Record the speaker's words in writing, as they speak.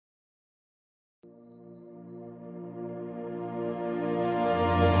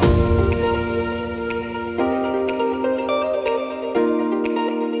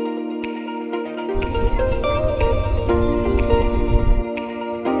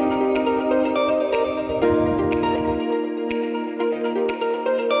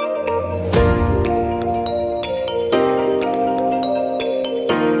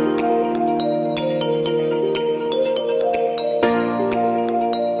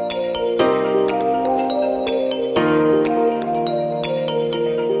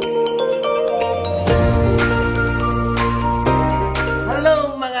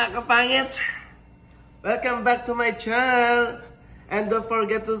Welcome back to my channel. And don't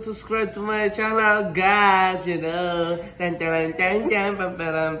forget to subscribe to my channel, guys. You know.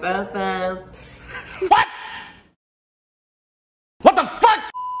 What? What the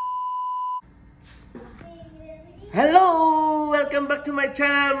fuck? Hello! Welcome back to my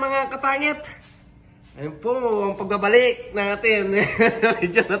channel, mga kapangit. Ayun po, ang pagbabalik natin.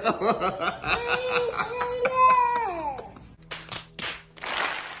 Video na to.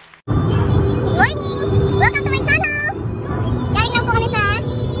 Welcome to my channel! Galing lang po kami sa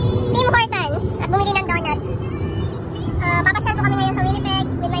Tim Hortons at bumili ng donuts. Papasyal po kami ngayon sa Winnipeg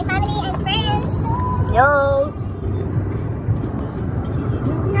with my family and friends. Yo!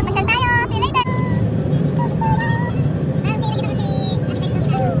 Papasyal tayo! See you later!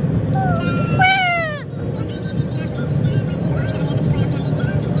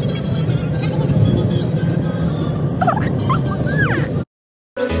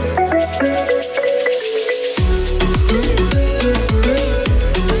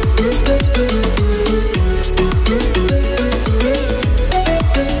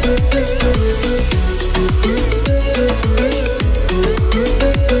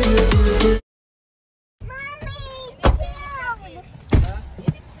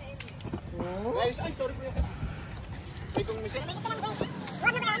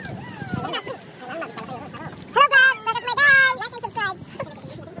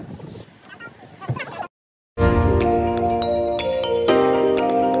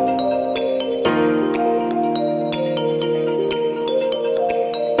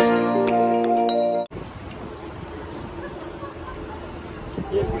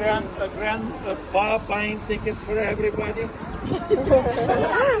 Buying tickets for everybody.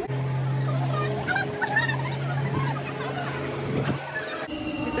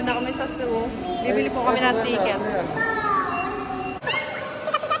 Dito na kami sa zoo. Bibili po kami ng ticket.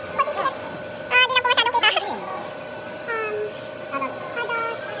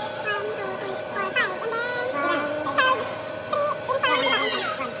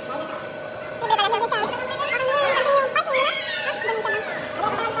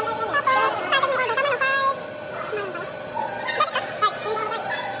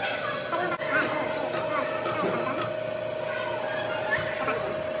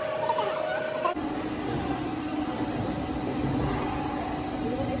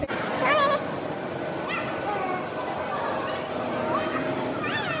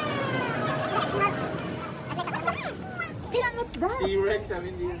 T-Rex, I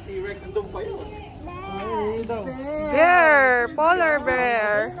mean the T-Rex andun pa yun. Bear! Polar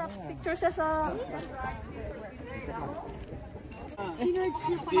bear! Picture siya sa...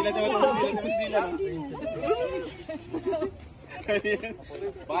 Dila naman sa dila.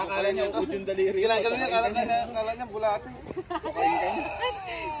 Baka kala niya ang yung daliri. Kala niya bulate.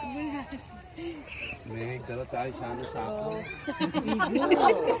 May kala tayo siyano sa ako.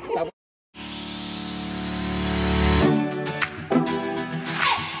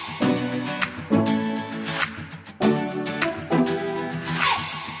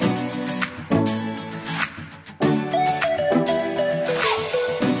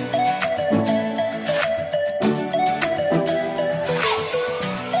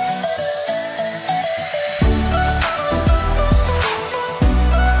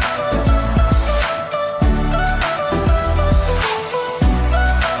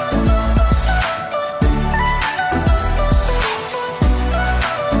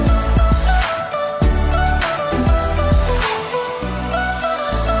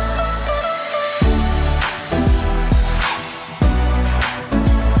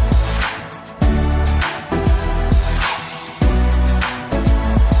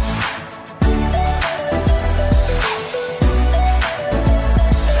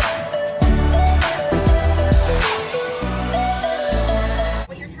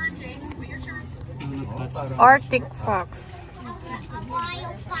 Arctic fox.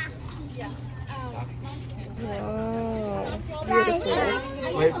 Wow, beautiful.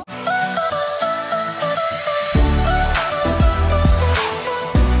 Wait.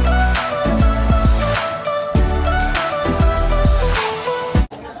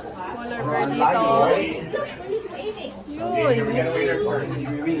 Polar bear dito.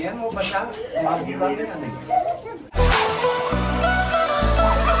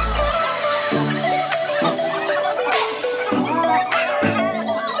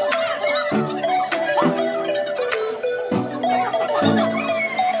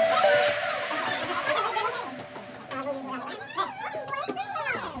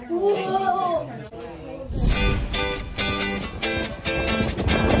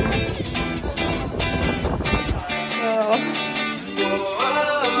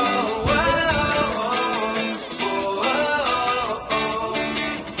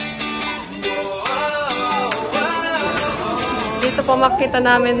 po makita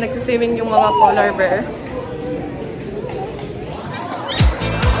namin nagsiswimming yung mga polar bear.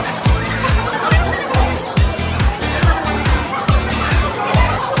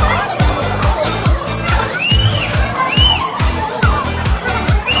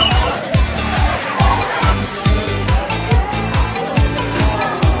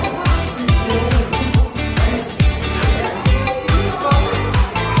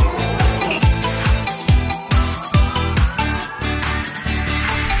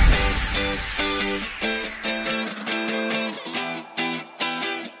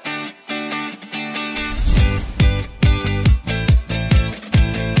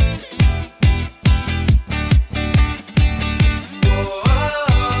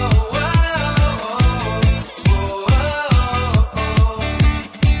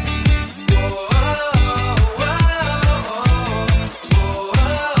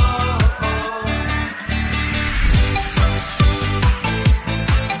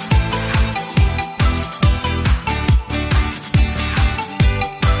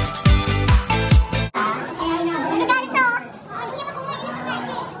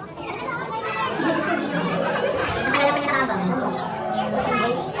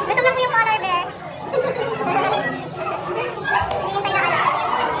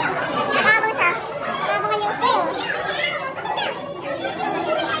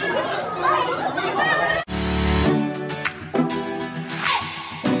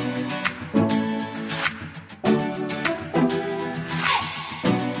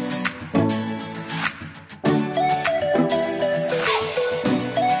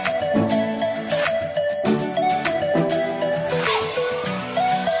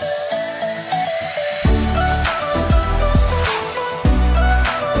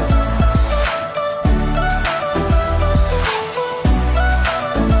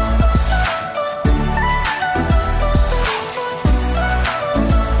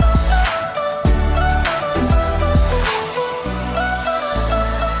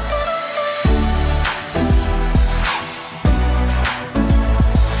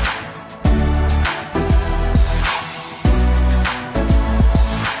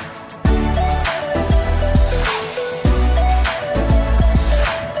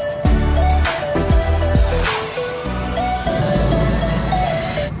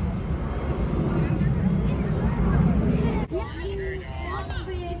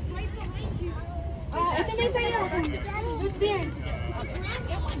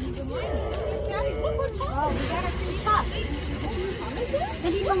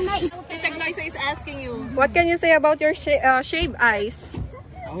 Technoisa is asking you. What can you say about your shaved eyes?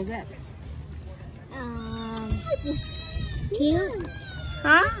 How was that? Cute.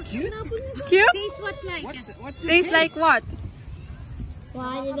 Huh? Cute? Cute? Tastes what like? What's the Tastes like what?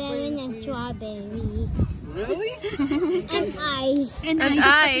 Watermelon and strawberry. Really? And ice. And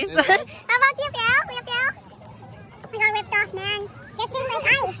eyes. How about you, Phil? Kuya Phil? We got ripped off, man. This tastes like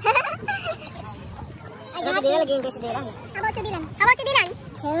ice. I got it. How about you, Dylan? How about you, Dylan?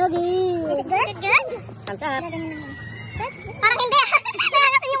 So good. Is it good? Is it good? Thumbs up. Good? Parang hindi.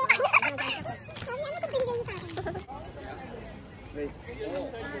 Nangangasin yung mukha niya. Ano ito binigay niyo sa akin?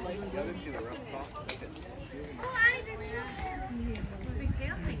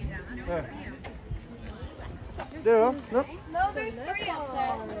 There, no? No, there's 3 of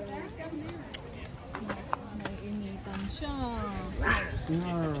them. Nainitan siya.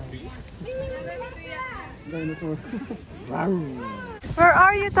 Dinosaur. Where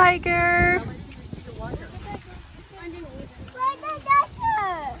are you, Tiger?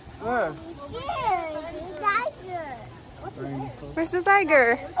 Where? Where's the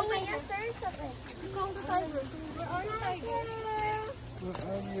tiger? Oh my God, there's something. Call the tiger. Where are you, tiger? Where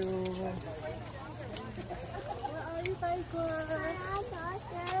are you? Where are you, tiger?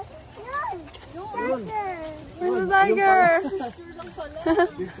 Where's the tiger?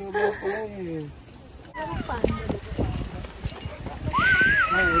 Dito ba pala eh?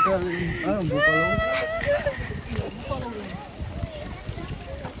 Ay, ito. Ano, bupalo?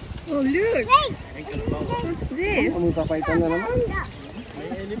 Oh, look! Wait! What's this? May papaitan na naman.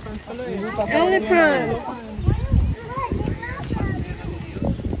 Elephant!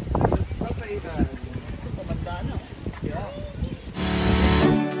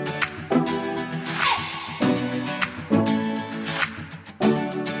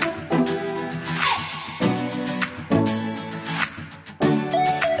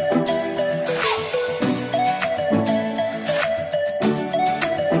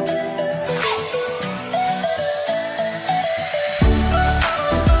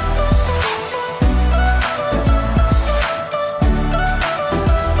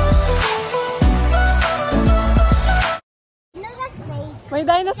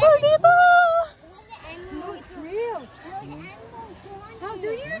 May dinosaur dito! No, it's real. How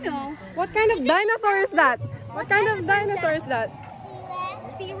do you know? What kind of dinosaur is that? What kind of dinosaur is that?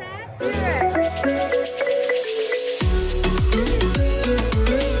 T-Rex.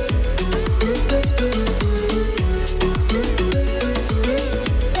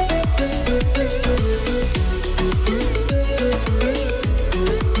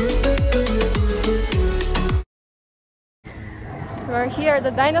 We're here at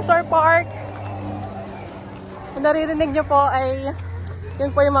the Dinosaur Park. Kung naririnig nyo po ay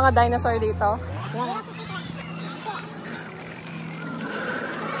yun po yung mga dinosaur dito.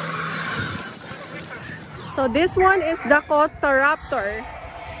 So this one is Dakotaraptor.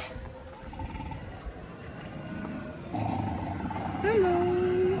 Hello.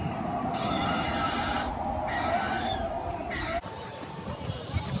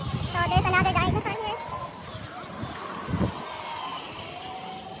 So there's another dinosaur here.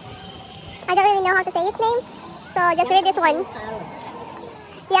 I don't really know how to say his name, so just read this one.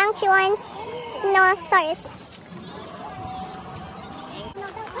 Dinosaur.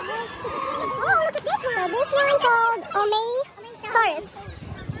 Oh, look at this one. So this one called Omaesaurus.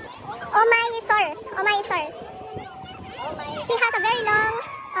 She has a very long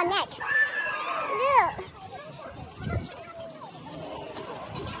neck. Look.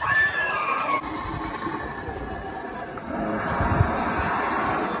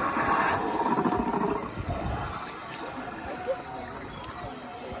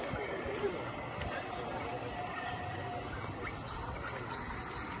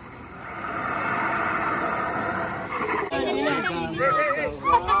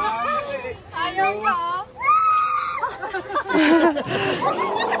 Ayaw ka.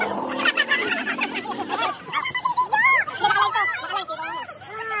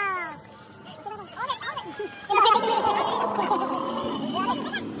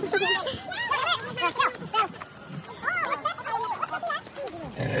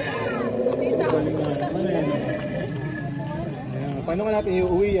 Paano ka natin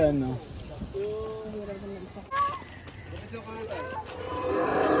iuwi yan, no?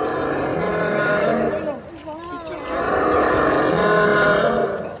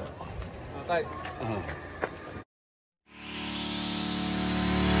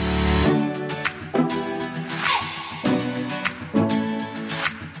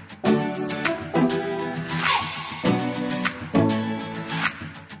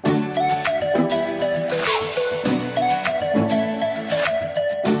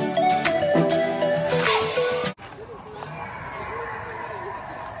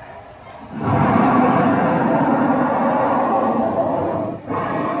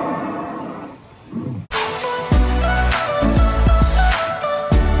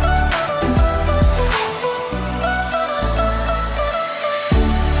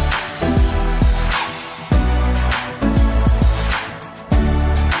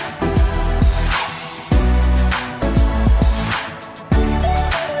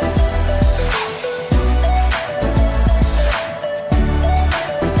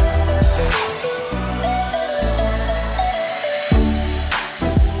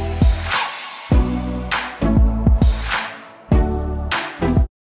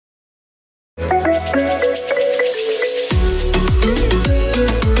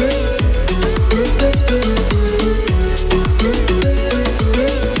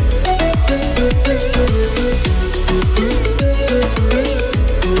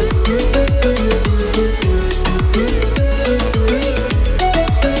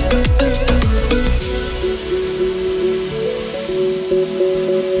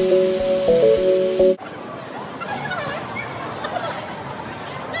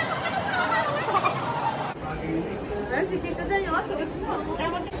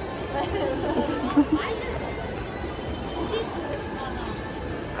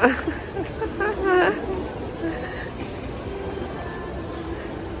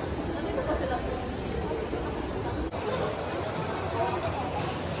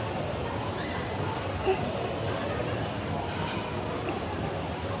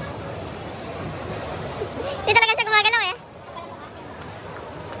 Hindi talaga siya gumagalaw eh.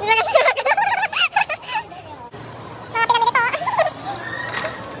 Hindi talaga siya gumagalaw. Mga pinamili ko.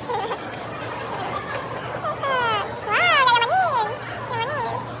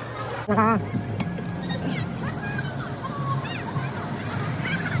 Wow, yayamanin.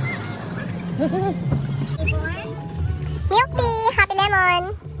 Yayamanin. Milk tea, happy lemon.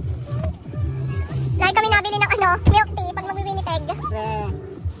 Lagi kami nabili ng milk tea pag mag-Winnipeg.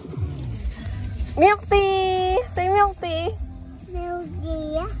 Milk tea! Say milk tea! Milk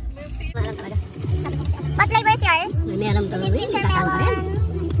tea. What flavor is yours? Meron talaga. Sweet or melon?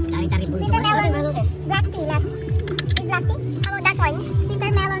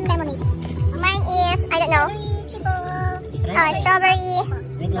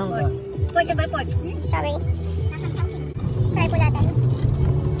 Pork by pork. Strawberry. Try po natin.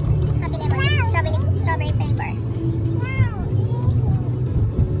 Happy lemon. Strawberry flavor.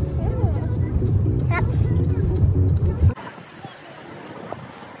 Sarap.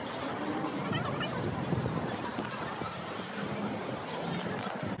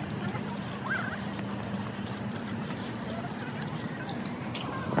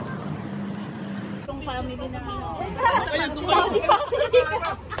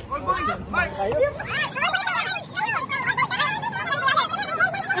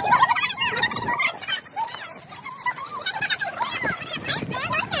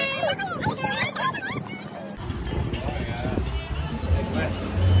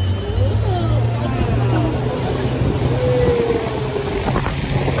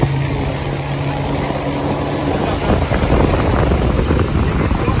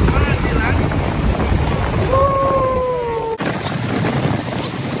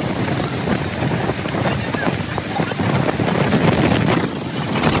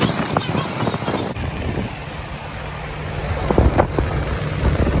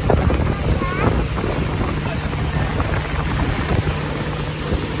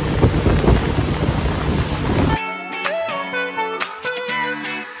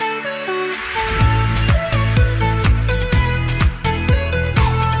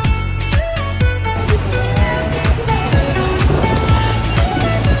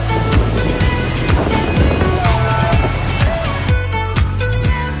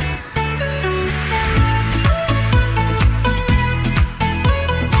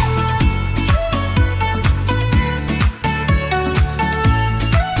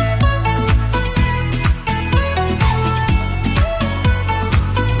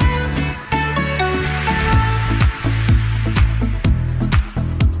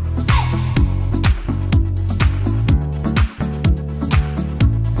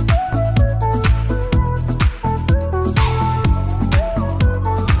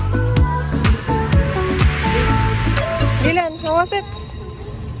 How was it?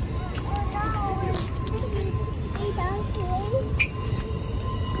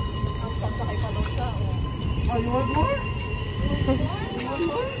 You want more?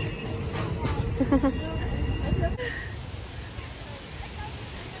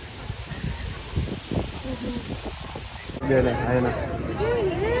 There na, ayun na.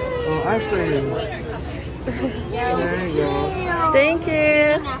 Oh, ice cream. There you go. Thank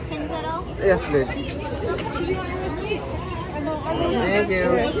you. Napkins at all? Yes, please. Thank you.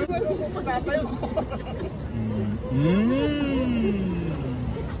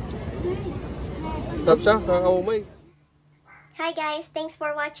 Sarap siya, kakaumay. Hi guys! Thanks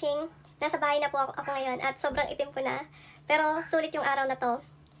for watching. Nasa bahay na po ako ngayon at sobrang itim ko na. Pero sulit yung araw na to.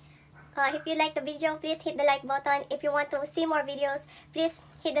 If you like the video, please hit the like button. If you want to see more videos, please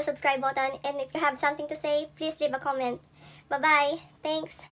hit the subscribe button. And if you have something to say, please leave a comment. Bye-bye! Thanks!